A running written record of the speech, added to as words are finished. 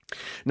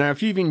Now,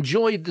 if you've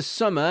enjoyed the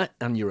summer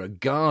and you're a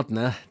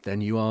gardener,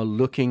 then you are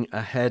looking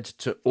ahead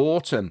to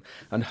autumn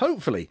and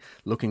hopefully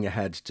looking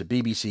ahead to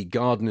BBC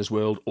Gardeners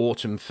World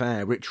Autumn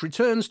Fair, which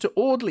returns to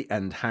Audley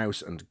End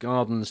House and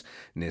Gardens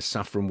near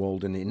Saffron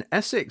Walden in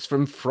Essex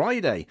from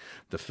Friday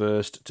the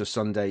 1st to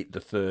Sunday the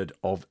 3rd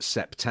of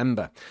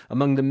September.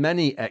 Among the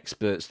many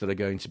experts that are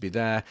going to be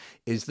there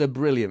is the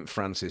brilliant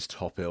Francis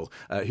Tophill,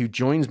 who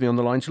joins me on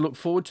the line to look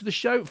forward to the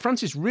show.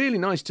 Francis, really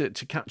nice to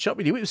catch up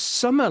with you. It was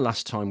summer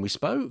last time we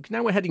spoke.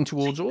 Now we're heading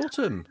towards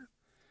autumn.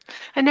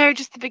 I know,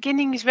 just the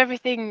beginnings of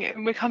everything,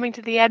 and we're coming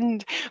to the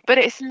end, but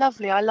it's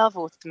lovely. I love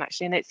autumn,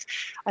 actually, and it's,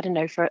 I don't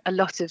know, for a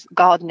lot of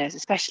gardeners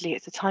especially,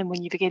 it's a time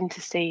when you begin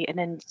to see an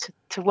end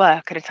to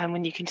work, and a time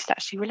when you can just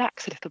actually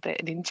relax a little bit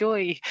and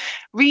enjoy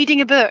reading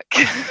a book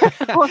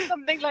or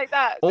something like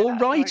that. Or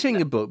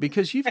writing a book,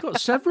 because you've got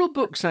several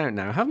books out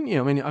now, haven't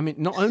you? I mean,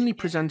 not only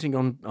presenting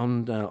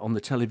on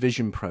the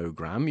television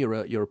programme,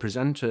 you're a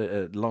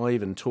presenter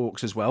live and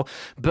talks as well,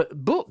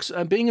 but books,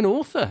 being an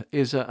author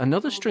is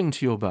another string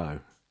to your bow.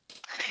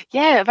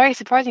 Yeah, a very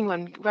surprising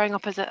one. Growing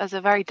up as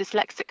a very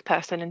dyslexic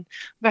person and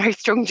very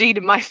strong gene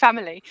in my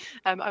family,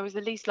 I was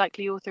the least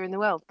likely author in the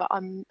world. But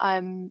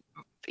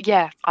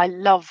I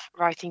love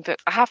writing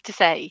books. I have to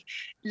say,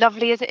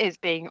 lovely as it is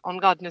being on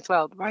Gardener's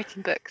World,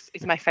 writing books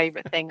is my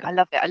favourite thing. I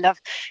love it. I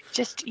love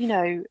just,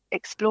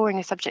 exploring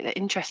a subject that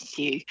interests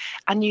you,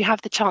 and you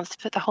have the chance to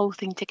put the whole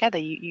thing together.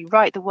 You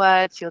write the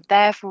words, you're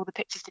there for all the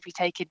pictures to be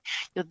taken,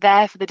 you're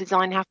there for the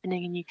design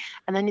happening,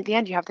 and then at the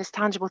end you have this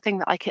tangible thing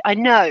that I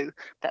know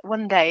that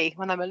one day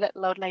when I'm a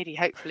little old lady,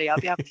 hopefully I'll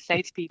be able to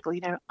say to people,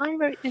 I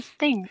wrote this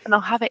thing, and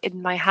I'll have it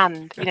in my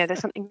hand. There's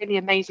something really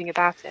amazing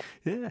about it.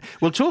 Yeah.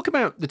 We'll talk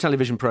about the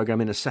television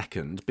programme in a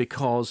second,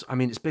 because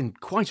it's been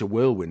quite a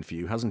whirlwind for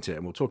you, hasn't it?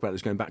 And we'll talk about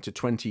this going back to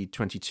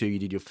 2022. You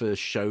did your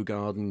first show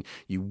garden,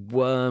 you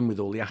worm with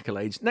all the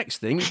accolades. Next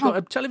thing, you've got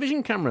a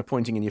television camera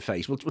pointing in your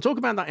face. We'll talk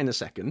about that in a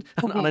second.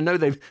 And I know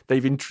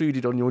they've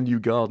intruded on your new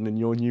garden and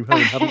your new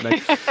home, haven't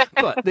they?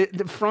 But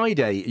the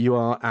Friday you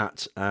are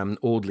at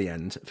Audley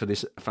End for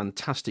this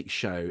fantastic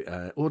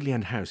show. Audley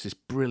End House, this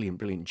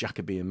brilliant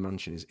Jacobean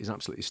mansion is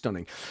absolutely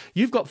stunning.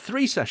 You've got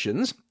 3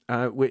 sessions,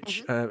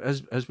 which,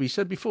 as we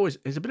said before,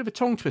 is a bit of a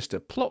tongue twister.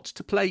 Plot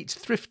to plate,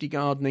 thrifty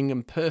gardening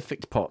and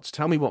perfect pots.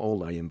 Tell me what all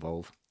they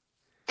involve.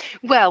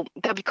 Well,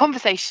 there'll be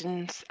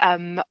conversations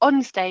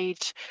on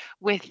stage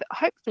with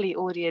hopefully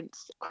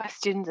audience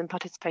questions and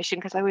participation,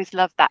 because I always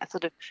love that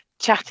sort of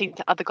chatting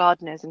to other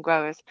gardeners and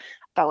growers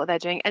about what they're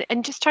doing,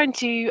 and just trying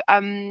to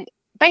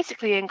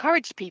basically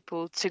encourage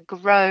people to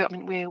grow.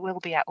 We will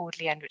be at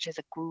Audley End, which is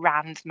a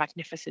grand,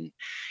 magnificent,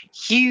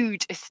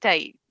 huge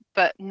estate,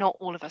 but not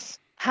all of us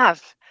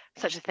have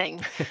such a thing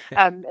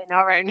in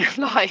our own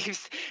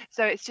lives.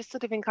 So it's just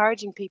sort of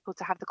encouraging people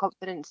to have the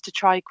confidence to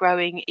try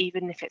growing,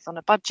 even if it's on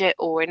a budget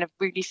or in a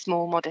really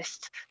small,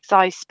 modest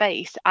size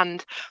space.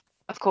 And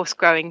of course,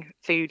 growing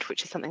food,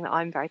 which is something that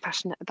I'm very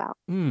passionate about.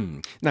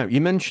 Now,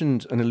 you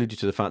mentioned and alluded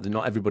to the fact that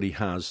not everybody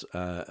has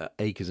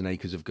acres and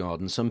acres of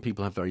gardens. Some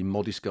people have very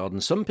modest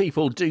gardens. Some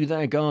people do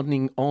their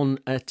gardening on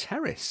a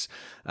terrace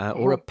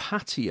or a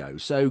patio.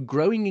 So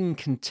growing in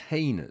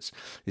containers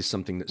is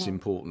something that's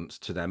important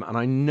to them. And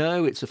I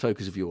know it's a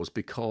focus of yours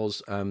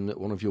because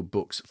one of your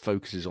books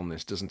focuses on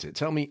this, doesn't it?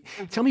 Tell me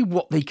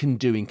what they can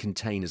do in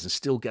containers and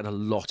still get a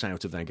lot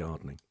out of their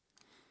gardening.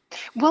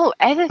 Well,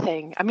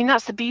 anything.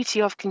 That's the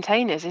beauty of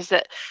containers, is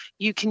that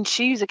you can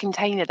choose a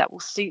container that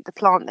will suit the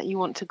plant that you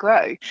want to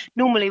grow.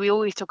 Normally, we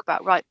always talk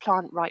about right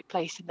plant, right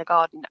place in the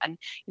garden. And,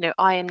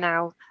 I am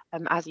now,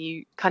 as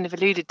you kind of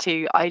alluded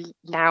to, I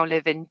now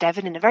live in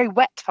Devon, in a very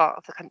wet part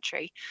of the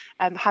country,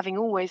 having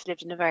always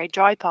lived in a very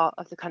dry part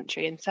of the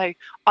country. And so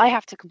I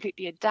have to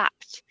completely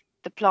adapt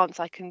the plants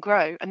I can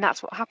grow, and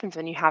that's what happens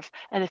when you have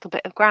a little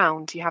bit of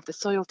ground. You have the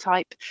soil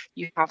type,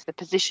 you have the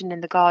position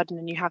in the garden,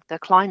 and you have the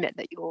climate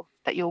that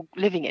you're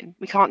living in.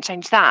 We can't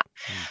change that.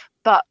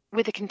 But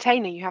with a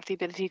container, you have the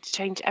ability to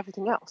change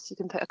everything else. You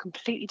can put a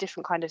completely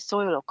different kind of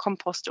soil or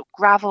compost or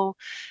gravel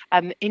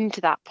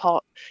into that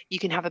pot. You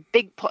can have a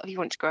big pot if you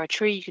want to grow a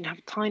tree. You can have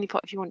a tiny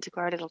pot if you want to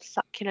grow a little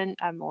succulent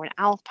or an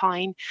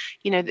alpine.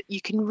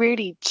 You can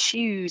really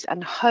choose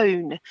and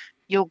hone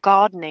your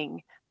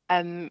gardening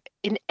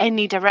in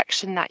any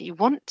direction that you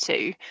want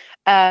to,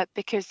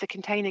 because the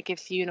container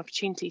gives you an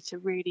opportunity to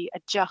really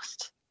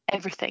adjust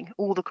everything,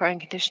 all the growing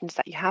conditions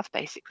that you have,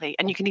 basically.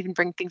 And you can even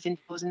bring things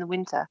indoors in the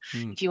winter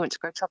if you want to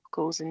grow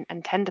tropicals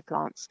and tender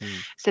plants.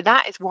 So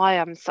that is why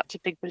I'm such a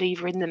big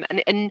believer in them.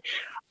 And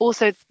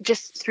also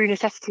just through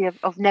necessity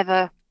of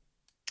never,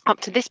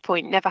 up to this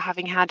point, never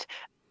having had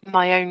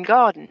my own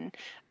garden,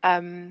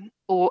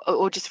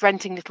 or just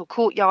renting little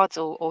courtyards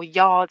or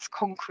yards,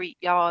 concrete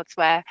yards,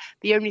 where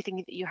the only thing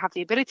that you have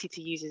the ability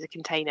to use is a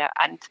container,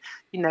 and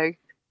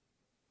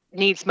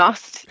needs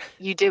must,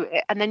 you do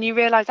it. And then you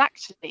realize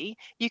actually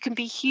you can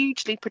be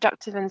hugely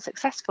productive and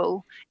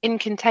successful in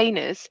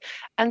containers,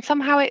 and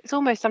somehow it's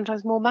almost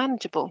sometimes more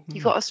manageable.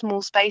 You've got a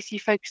small space, you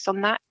focus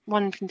on that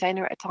one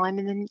container at a time,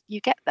 and then you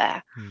get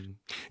there.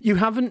 You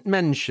haven't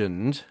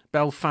mentioned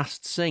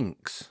Belfast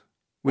sinks.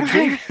 which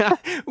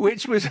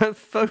which was a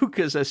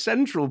focus, a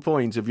central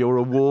point of your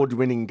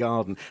award-winning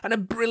garden, and a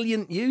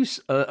brilliant use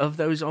of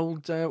those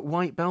old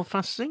white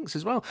Belfast sinks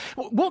as well.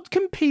 What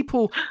can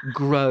people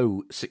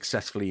grow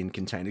successfully in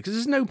containers? Because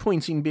there's no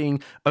point in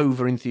being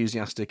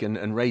over-enthusiastic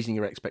and raising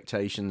your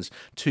expectations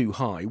too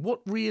high.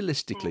 What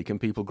realistically can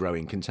people grow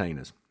in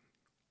containers?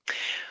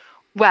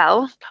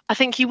 Well, I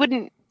think you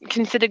wouldn't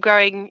consider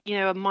growing,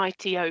 a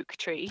mighty oak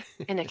tree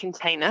in a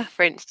container,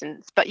 for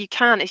instance, but you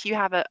can, if you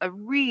have a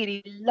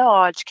really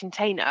large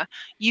container,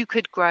 you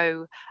could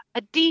grow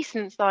a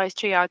decent sized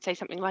tree. I would say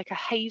something like a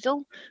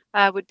hazel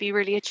would be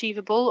really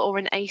achievable, or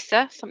an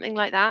acer, something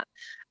like that.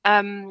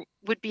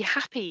 Would be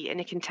happy in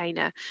a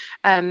container.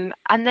 And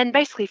then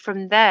basically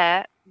from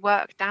there,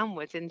 work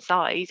downwards in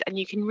size, and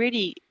you can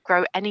really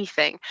grow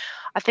anything.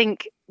 I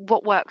think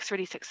what works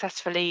really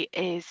successfully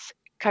is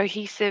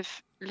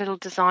cohesive little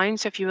design.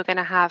 So if you were going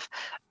to have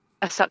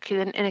a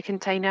succulent in a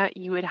container,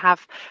 you would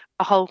have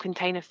a whole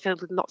container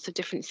filled with lots of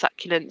different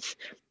succulents,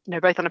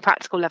 both on a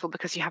practical level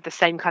because you have the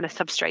same kind of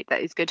substrate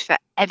that is good for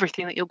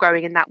everything that you're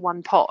growing in that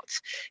one pot.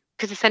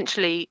 Because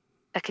essentially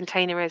a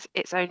container is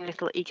its own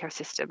little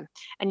ecosystem,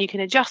 and you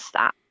can adjust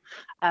that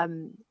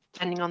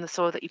depending on the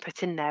soil that you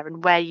put in there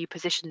and where you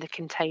position the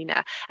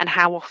container and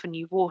how often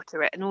you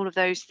water it and all of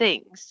those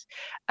things.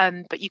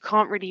 But you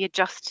can't really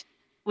adjust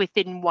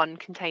within one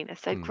container.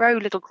 So grow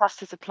little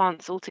clusters of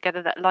plants all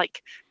together that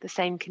like the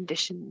same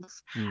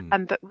conditions.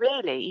 But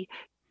really,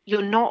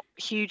 you're not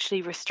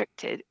hugely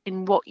restricted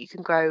in what you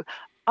can grow,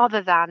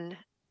 other than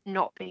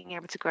not being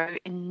able to grow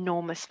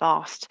enormous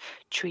vast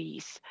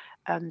trees,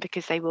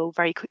 because they will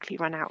very quickly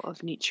run out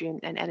of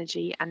nutrient and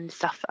energy and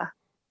suffer.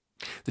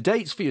 The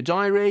dates for your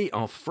diary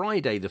are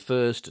Friday the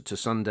 1st to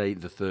Sunday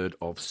the 3rd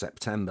of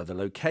September. The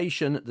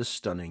location, the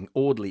stunning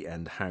Audley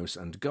End House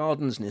and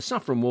Gardens near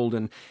Saffron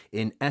Walden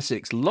in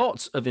Essex.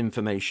 Lots of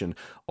information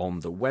on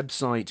the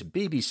website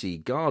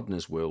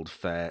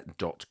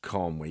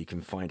bbcgardenersworldfair.com, where you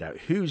can find out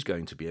who's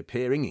going to be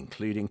appearing,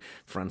 including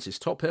Francis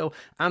Tophill,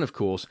 and of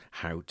course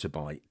how to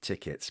buy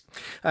tickets.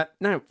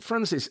 Now,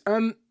 Francis,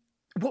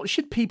 what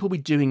should people be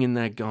doing in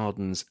their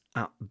gardens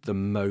at the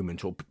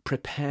moment, or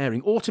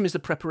preparing? Autumn is the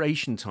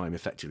preparation time,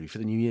 effectively, for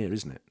the new year,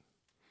 isn't it?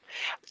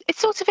 It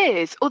sort of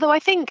is, although I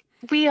think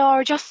we are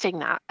adjusting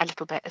that a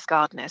little bit as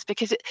gardeners,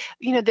 because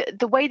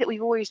the way that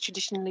we've always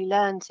traditionally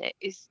learned it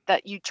is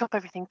that you chop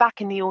everything back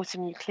in the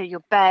autumn, you clear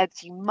your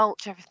beds, you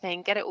mulch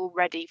everything, get it all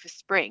ready for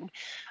spring.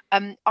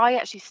 I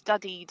actually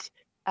studied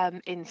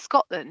in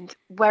Scotland,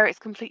 where it's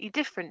completely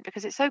different,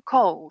 because it's so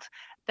cold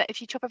that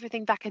if you chop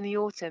everything back in the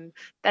autumn,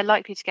 they're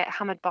likely to get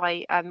hammered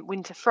by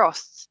winter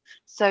frosts.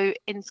 So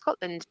in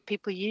Scotland,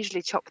 people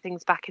usually chop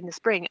things back in the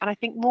spring. And I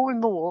think more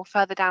and more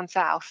further down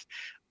south,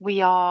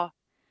 we are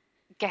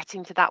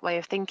getting to that way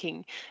of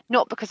thinking,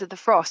 not because of the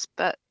frost,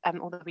 but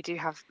although we do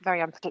have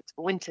very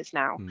unpredictable winters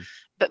now,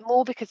 but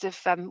more because of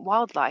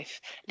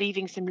wildlife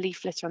leaving some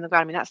leaf litter on the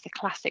ground. I mean, that's the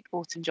classic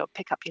autumn job,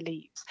 pick up your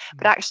leaves.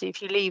 But actually,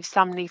 if you leave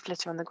some leaf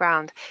litter on the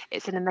ground,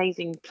 it's an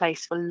amazing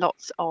place for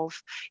lots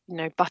of,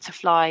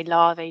 butterfly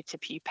larvae to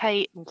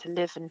pupate and to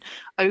live and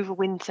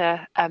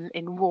overwinter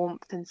in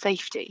warmth and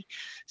safety.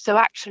 So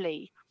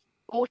actually,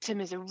 autumn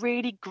is a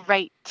really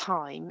great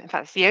time. In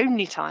fact, it's the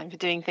only time for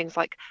doing things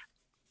like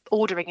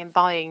ordering and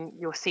buying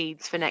your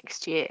seeds for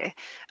next year.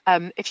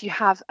 If you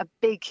have a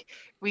big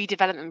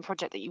redevelopment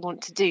project that you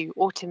want to do,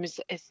 autumn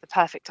is the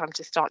perfect time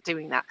to start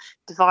doing that.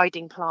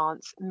 Dividing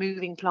plants,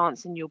 moving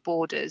plants in your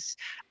borders.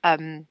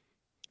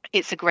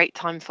 It's a great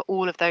time for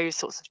all of those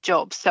sorts of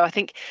jobs. So I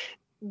think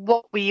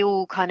what we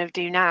all kind of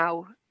do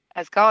now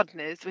as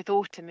gardeners with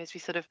autumn is we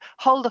sort of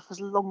hold off as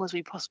long as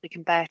we possibly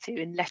can bear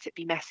to and let it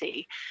be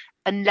messy,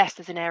 unless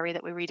there's an area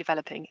that we're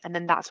redeveloping, and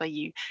then that's where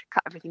you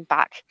cut everything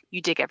back,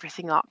 you dig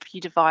everything up, you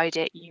divide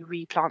it, you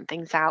replant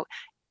things out,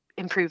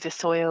 improve the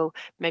soil,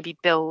 maybe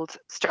build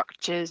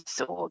structures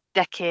or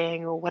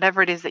decking or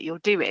whatever it is that you're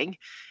doing.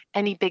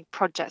 Any big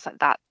projects like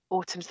that,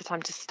 autumn's the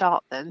time to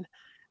start them,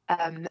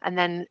 and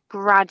then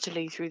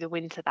gradually through the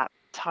winter that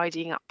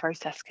tidying up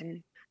process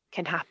can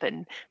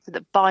happen, so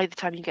that by the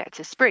time you get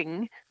to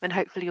spring, when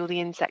hopefully all the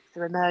insects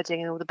are emerging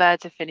and all the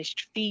birds have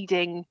finished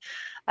feeding,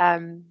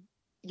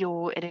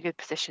 you're in a good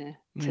position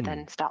to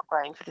then start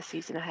growing for the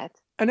season ahead.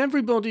 And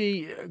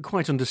everybody,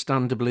 quite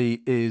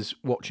understandably, is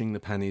watching the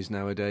pennies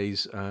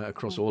nowadays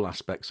across all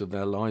aspects of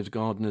their lives.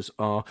 Gardeners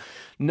are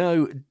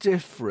no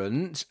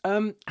different.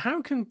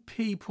 How can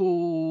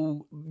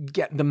people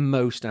get the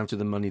most out of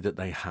the money that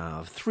they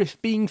have?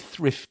 Being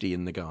thrifty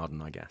in the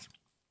garden, I guess.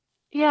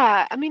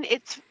 Yeah, I mean,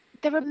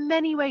 there are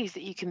many ways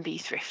that you can be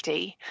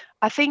thrifty.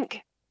 I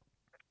think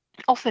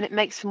often it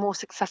makes for more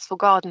successful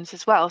gardens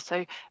as well.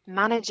 So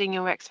managing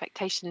your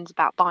expectations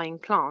about buying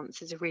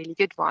plants is a really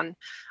good one.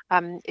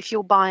 If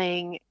you're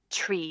buying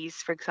trees,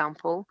 for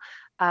example,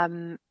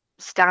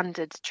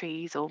 standard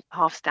trees or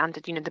half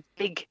standard, the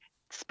big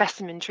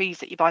specimen trees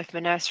that you buy from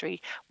a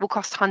nursery will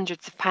cost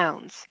hundreds of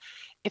pounds.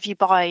 If you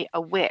buy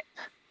a whip,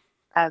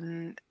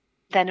 then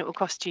it will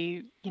cost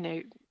you,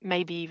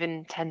 maybe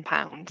even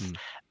 £10,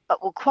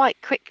 but will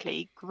quite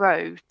quickly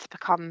grow to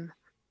become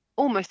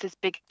almost as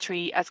big a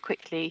tree as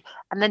quickly,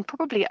 and then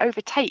probably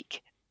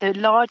overtake the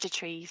larger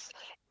trees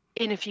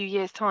in a few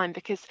years' time,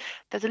 because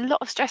there's a lot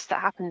of stress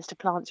that happens to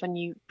plants when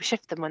you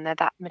shift them when they're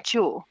that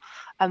mature.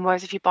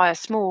 Whereas if you buy a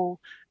small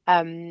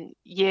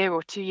year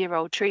or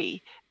 2-year-old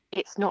tree,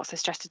 it's not so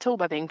stressed at all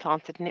by being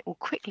planted, and it will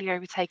quickly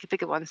overtake a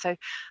bigger one. So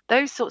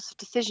those sorts of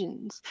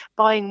decisions,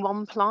 buying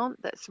one plant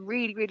that's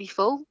really, really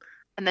full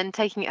and then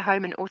taking it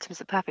home, and autumn's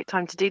the perfect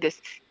time to do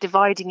this,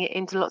 dividing it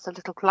into lots of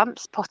little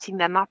clumps, potting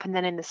them up, and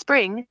then in the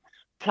spring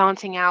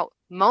planting out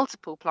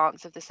multiple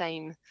plants of the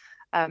same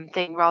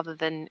thing, rather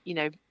than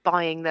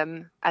buying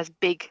them as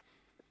big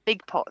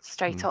pots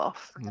straight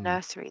off from the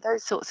nursery.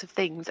 Those sorts of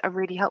things are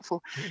really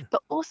helpful.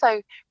 But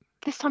also,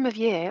 this time of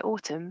year,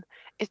 autumn,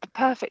 is the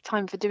perfect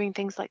time for doing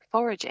things like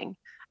foraging,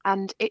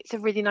 and it's a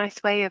really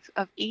nice way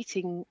of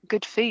eating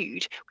good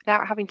food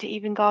without having to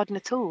even garden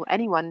at all.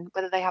 Anyone,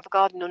 whether they have a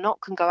garden or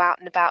not, can go out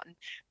and about,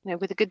 and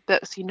with a good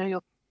book, so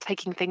you're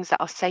taking things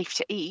that are safe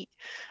to eat,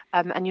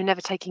 and you're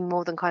never taking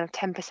more than kind of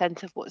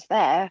 10% of what's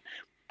there.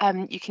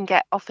 You can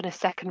get often a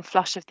second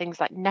flush of things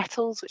like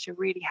nettles, which are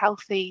really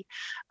healthy.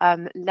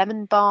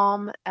 Lemon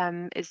balm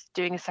is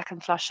doing a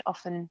second flush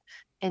often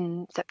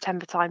in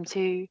September time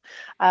too.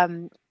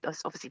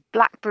 There's obviously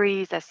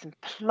blackberries, there's some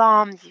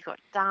plums, you've got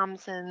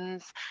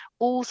damsons,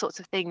 all sorts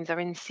of things are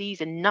in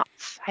season.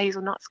 Nuts,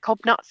 hazelnuts, cob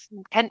nuts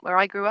in Kent where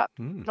I grew up,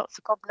 lots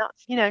of cob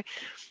nuts,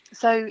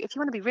 So if you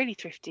want to be really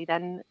thrifty,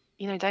 then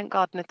don't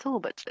garden at all,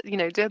 but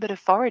do a bit of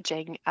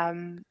foraging,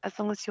 as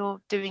long as you're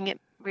doing it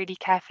really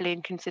carefully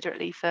and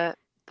considerately for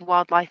the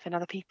wildlife and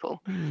other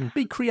people.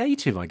 Be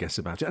creative, I guess,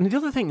 about it. And the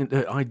other thing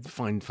that I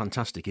find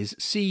fantastic is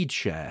seed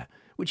share,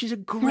 which is a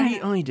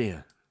great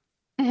idea.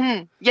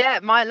 Yeah,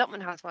 my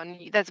allotment has one.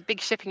 There's a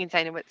big shipping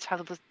container which has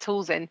all the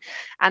tools in,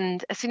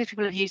 and as soon as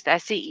people have used their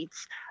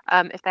seeds,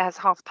 if there's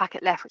half a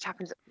packet left, which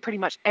happens pretty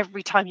much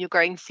every time you're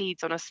growing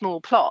seeds on a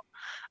small plot,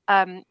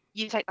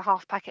 you take the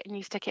half packet and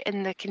you stick it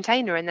in the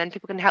container, and then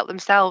people can help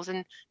themselves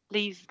and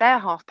leave their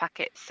half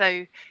packets.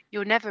 So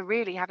you're never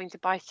really having to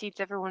buy seeds.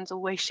 Everyone's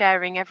always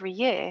sharing every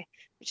year,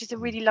 which is a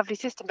really lovely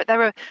system. But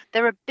there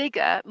are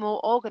bigger, more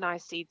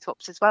organised seed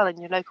swaps as well in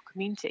your local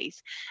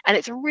communities, and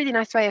it's a really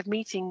nice way of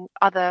meeting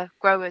other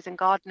growers and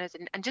gardeners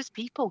and just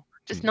people,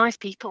 just nice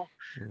people.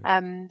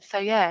 So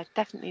yeah,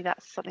 definitely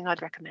that's something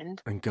I'd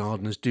recommend. And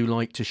gardeners do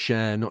like to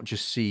share not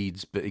just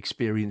seeds but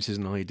experiences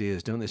and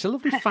ideas, don't they? It's a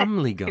lovely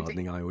family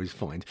gardening, I always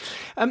find.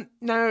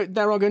 Now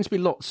there are going to be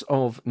lots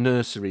of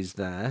nurseries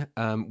there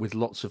with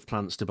lots of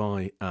plants to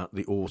buy at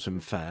the autumn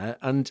fair,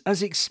 and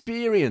as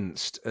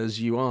experienced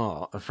as you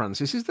are,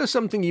 Frances, is there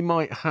something you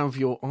might have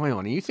your eye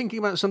on? Are you thinking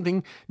about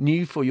something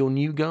new for your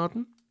new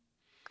garden?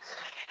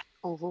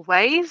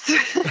 Always. No,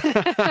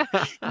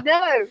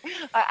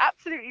 I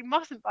absolutely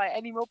mustn't buy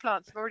any more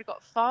plants. I've already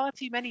got far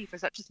too many for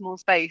such a small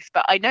space,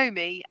 but I know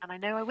me and I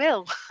know I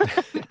will.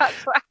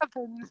 That's what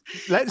happens.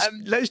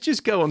 Let's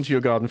just go on to your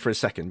garden for a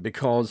second,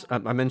 because I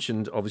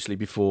mentioned obviously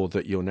before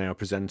that you're now a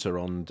presenter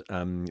on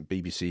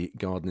BBC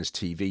Gardeners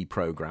TV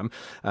programme,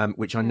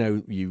 which I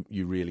know you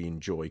really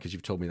enjoy because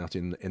you've told me that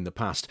in the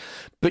past.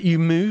 But you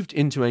moved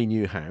into a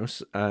new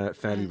house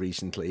fairly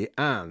recently,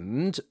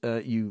 and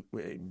you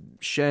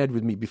shared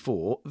with me before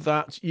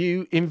that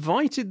you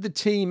invited the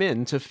team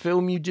in to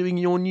film you doing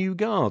your new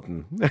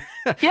garden.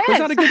 Yes. Was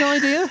that a good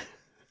idea?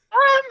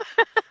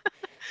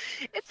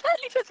 It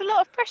certainly puts a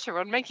lot of pressure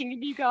on making a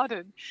new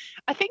garden.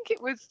 I think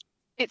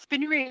it's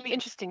been really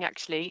interesting,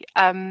 actually.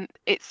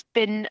 It's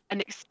been an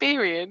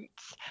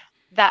experience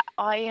that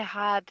I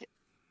had,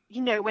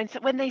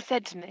 when they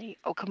said to me,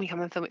 "Oh, can we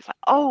come and film?" It's like,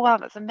 "Oh wow,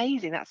 that's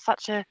amazing. That's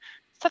such a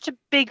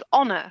big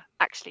honour,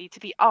 actually, to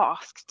be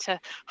asked to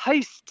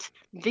host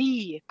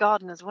the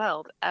Gardener's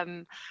World."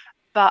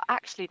 But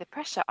actually, the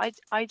pressure,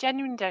 I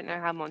genuinely don't know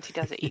how Monty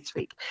does it each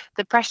week.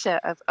 The pressure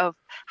of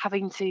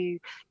having to,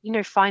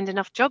 find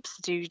enough jobs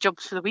to do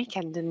jobs for the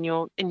weekend in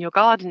your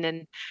garden,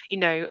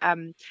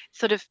 and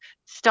sort of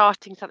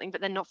starting something but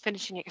then not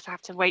finishing it because I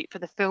have to wait for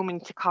the filming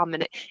to come.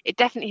 And it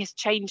definitely has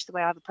changed the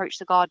way I've approached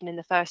the garden in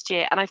the first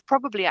year. And I've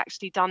probably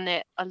actually done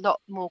it a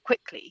lot more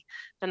quickly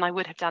than I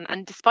would have done.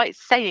 And despite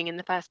saying in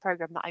the first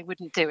programme that I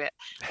wouldn't do it,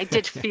 I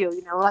did feel,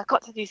 well, I've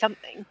got to do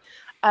something.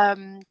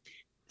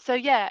 So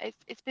yeah,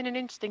 it's been an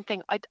interesting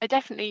thing. I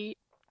definitely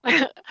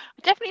I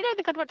definitely don't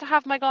think I'd want to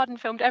have my garden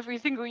filmed every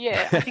single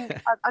year. I think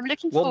I'm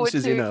looking forward to.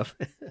 Once is enough.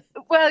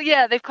 Well,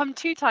 yeah, they've come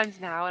 2 times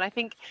now, and I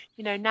think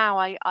now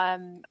I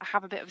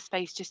have a bit of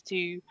space just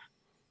to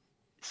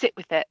sit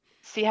with it,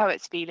 see how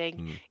it's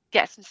feeling,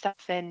 get some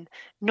stuff in,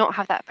 not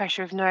have that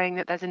pressure of knowing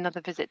that there's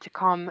another visit to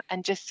come,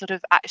 and just sort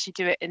of actually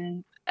do it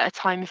in a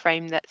time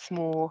frame that's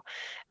more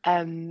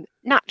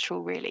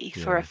natural, really,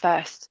 for a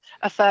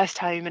first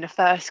home and a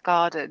first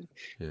garden.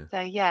 So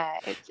yeah,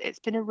 it's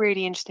been a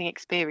really interesting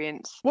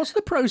experience. What's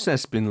the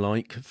process been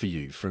like for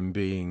you, from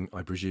being,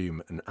 I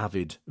presume, an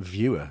avid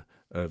viewer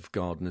of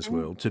Gardener's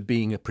World to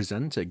being a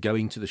presenter,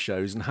 going to the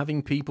shows and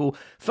having people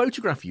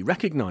photograph you,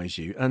 recognise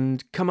you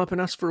and come up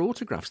and ask for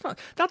autographs?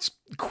 That's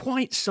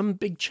quite some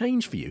big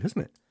change for you,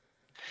 isn't it?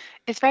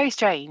 It's very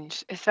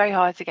strange. It's very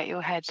hard to get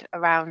your head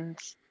around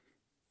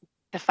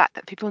the fact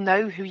that people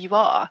know who you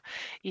are.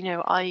 You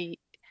know, I'm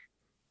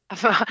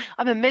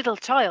a middle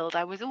child.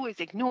 I was always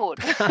ignored,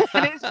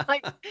 and it's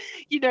like,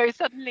 you know,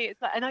 suddenly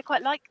it's like, and I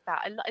quite like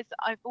that.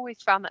 I've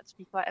always found that to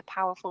be quite a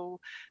powerful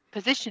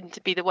position,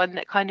 to be the one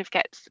that kind of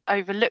gets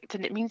overlooked,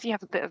 and it means you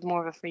have a bit of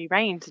more of a free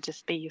rein to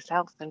just be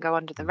yourself and go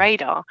under the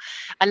radar.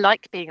 I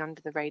like being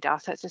under the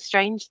radar, so it's a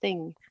strange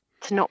thing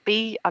to not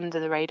be under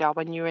the radar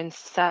when you're in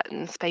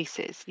certain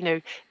spaces. You know,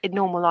 in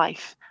normal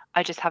life,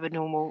 I just have a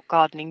normal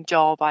gardening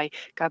job. I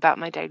go about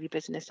my daily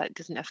business. That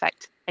doesn't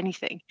affect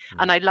anything.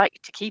 And I like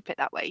to keep it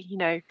that way, you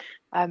know.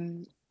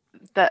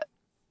 But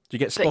do you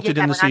get spotted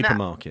in the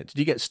supermarket? Did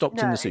you get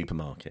stopped in the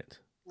supermarket?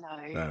 No.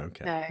 Oh,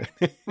 okay.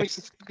 No, which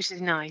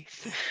is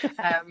nice.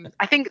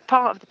 I think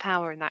part of the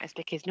power in that is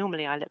because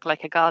normally I look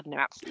like a gardener,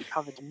 absolutely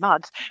covered in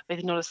mud,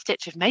 with not a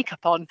stitch of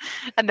makeup on,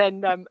 and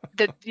then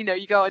you know,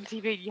 you go on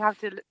TV, you have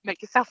to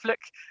make yourself look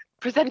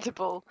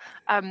presentable.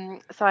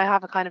 So I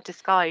have a kind of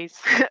disguise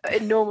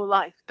in normal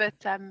life, but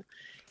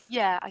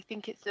yeah, I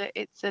think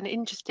it's an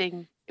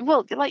interesting.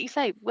 Well, like you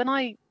say, when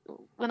I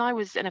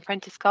was an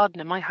apprentice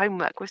gardener, my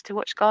homework was to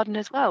watch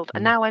Gardener's World,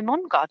 and now I'm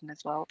on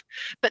Gardener's World.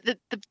 But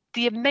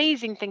the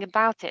amazing thing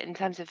about it, in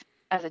terms of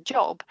as a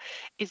job,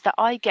 is that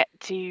I get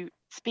to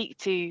speak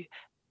to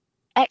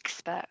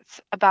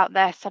experts about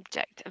their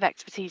subject of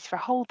expertise for a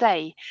whole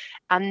day.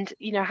 And,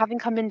 you know, having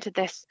come into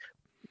this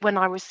when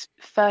I was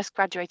first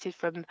graduated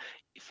from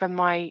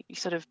my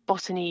sort of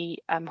botany,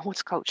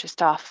 horticulture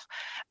stuff,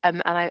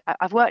 and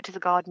I've worked as a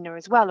gardener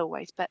as well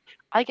always, but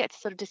I get to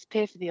sort of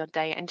disappear for the odd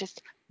day and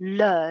just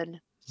learn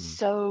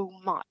so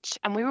much.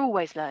 And we're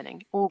always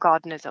learning. All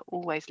gardeners are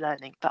always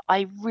learning, but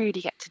I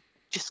really get to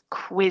just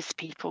quiz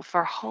people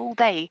for a whole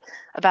day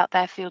about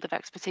their field of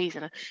expertise.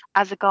 And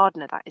as a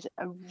gardener, that is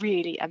a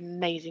really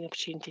amazing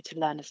opportunity to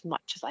learn as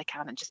much as I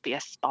can and just be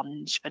a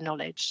sponge for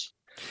knowledge.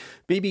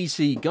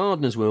 BBC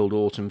Gardeners' World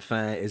Autumn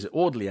Fair is at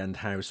Audley End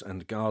House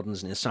and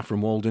Gardens near Saffron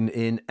Walden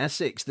in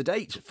Essex. The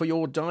date for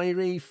your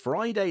diary,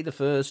 Friday the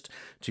 1st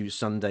to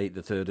Sunday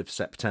the 3rd of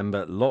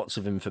September. Lots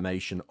of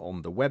information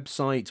on the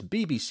website,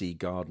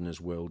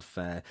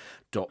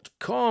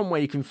 bbcgardenersworldfair.com,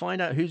 where you can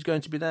find out who's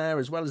going to be there,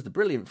 as well as the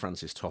brilliant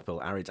Francis Tophill,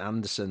 Arit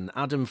Anderson,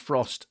 Adam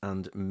Frost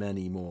and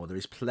many more. There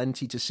is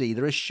plenty to see.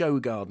 There are show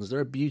gardens, there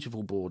are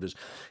beautiful borders.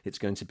 It's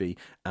going to be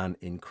an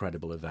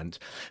incredible event.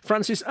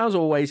 Francis, as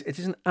always, it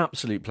is an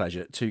absolute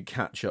pleasure to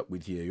catch up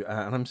with you,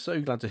 and I'm so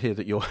glad to hear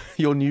that your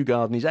new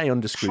garden is A,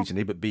 under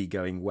scrutiny, but B,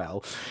 going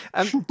well.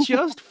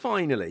 Just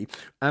finally,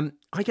 I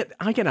get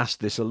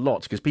asked this a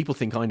lot because people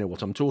think I know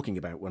what I'm talking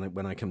about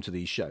when I come to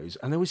these shows,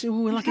 and they always say,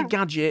 "Oh, I like a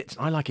gadget."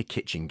 I like a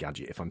kitchen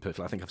gadget. If I'm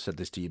perfect, I think I've said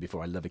this to you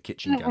before. I love a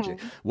kitchen gadget.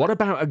 What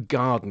about a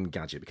garden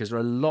gadget? Because there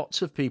are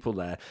lots of people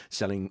there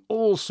selling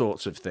all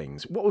sorts of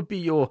things. What would be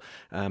your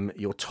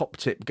top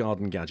tip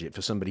garden gadget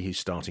for somebody who's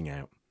starting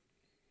out?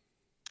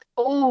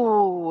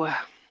 Oh,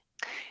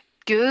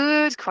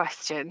 good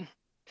question.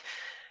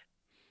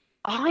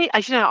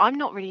 I'm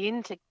not really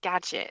into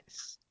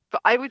gadgets, but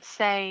I would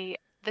say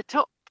the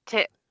top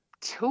tip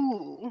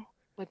tool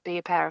would be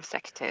a pair of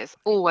secateurs,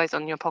 always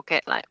on your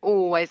pocket, like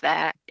always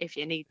there if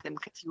you need them,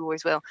 because you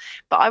always will.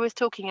 But I was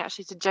talking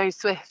actually to Joe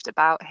Swift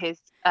about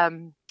his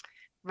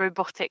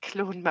robotic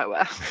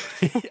lawnmower.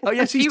 Oh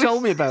yes, he's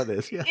told me about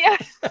this. Yeah.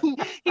 Yes,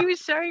 he was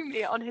showing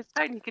me it on his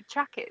phone. He could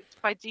track it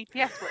by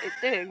GPS what it's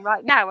doing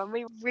right now, and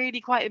we were really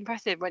quite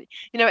impressive. When,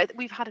 you know,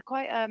 we've had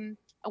quite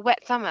a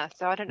wet summer,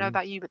 so I don't know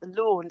about you, but the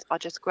lawns are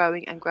just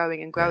growing and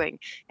growing and growing,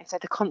 and so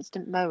the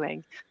constant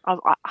mowing. I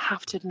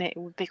have to admit, it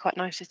would be quite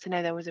nice just to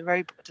know there was a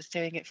robot just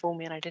doing it for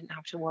me, and I didn't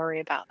have to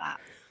worry about that.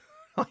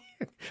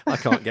 I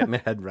can't get my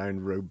head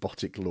round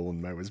robotic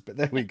lawnmowers, but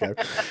there we go.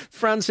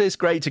 Francis,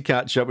 great to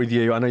catch up with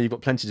you. I know you've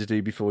got plenty to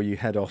do before you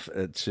head off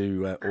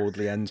to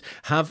Audley End.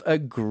 Have a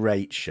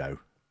great show.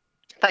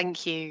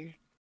 Thank you.